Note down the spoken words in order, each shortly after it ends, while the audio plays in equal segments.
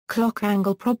Clock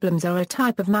angle problems are a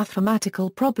type of mathematical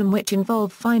problem which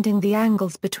involve finding the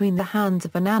angles between the hands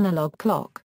of an analog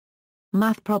clock.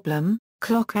 Math problem: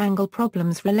 clock angle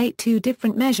problems relate to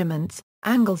different measurements,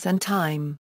 angles and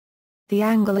time. The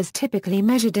angle is typically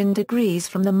measured in degrees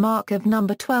from the mark of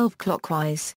number 12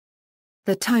 clockwise.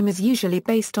 The time is usually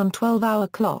based on 12-hour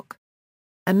clock.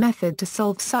 A method to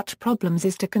solve such problems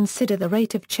is to consider the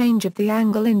rate of change of the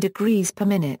angle in degrees per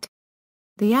minute.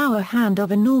 The hour hand of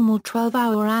a normal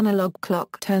 12-hour analog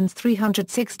clock turns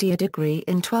 360 a degree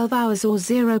in 12 hours or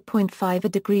 0.5 a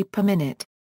degree per minute.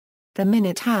 The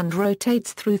minute hand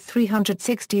rotates through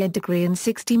 360 a degree in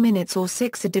 60 minutes or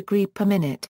 6 a degree per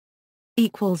minute.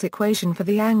 Equation for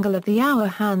the angle of the hour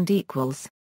hand equals,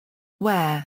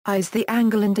 where I is the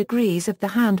angle in degrees of the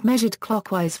hand measured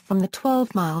clockwise from the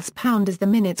 12 miles pound is the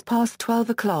minutes past 12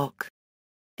 o'clock.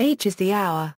 H is the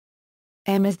hour.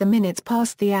 M is the minutes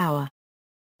past the hour.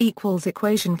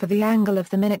 Equation for the angle of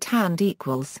the minute hand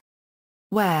equals,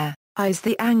 where I is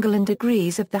the angle in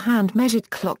degrees of the hand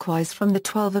measured clockwise from the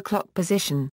 12 o'clock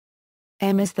position.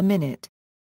 M is the minute.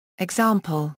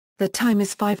 Example: the time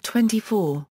is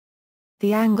 5:24.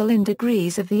 The angle in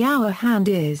degrees of the hour hand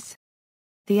is.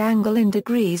 The angle in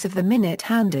degrees of the minute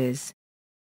hand is.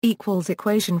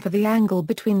 Equation for the angle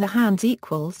between the hands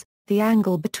equals, the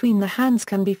angle between the hands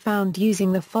can be found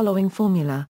using the following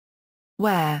formula.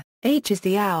 Where H is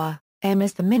the hour, M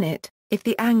is the minute. If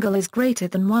the angle is greater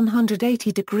than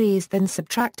 180 degrees, then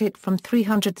subtract it from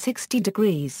 360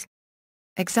 degrees.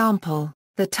 Example: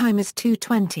 the time is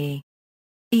 2:20.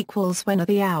 Equals: when are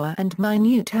the hour and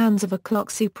minute hands of a clock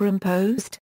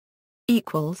superimposed?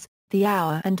 Equals: the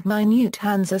hour and minute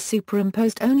hands are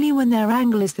superimposed only when their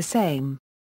angle is the same.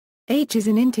 H is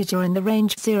an integer in the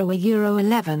range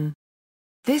 0–11.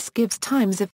 This gives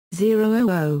times of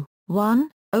 0:00, 1,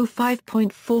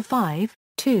 05.45,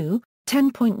 2,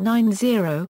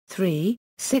 10.90, 3,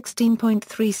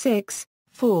 16.36,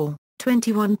 4,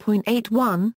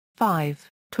 21.81, 5,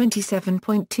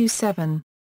 27.27,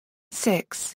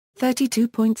 6,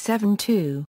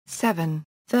 32.72, 7,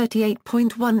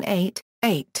 38.18,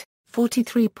 8,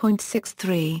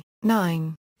 43.63,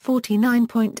 9,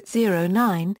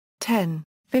 49.09, 10,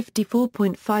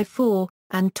 54.54,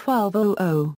 and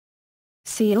 12:00.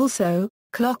 See also,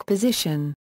 clock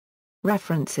position.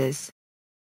 References.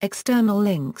 External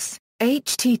links: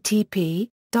 http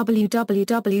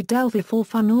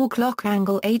www.delver4fun.org clock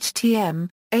angle htm,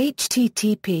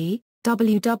 http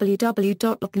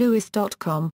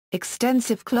www.lewis.com,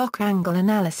 extensive clock angle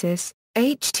analysis,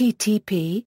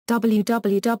 http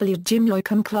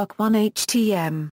www.jimloicon clock1 htm.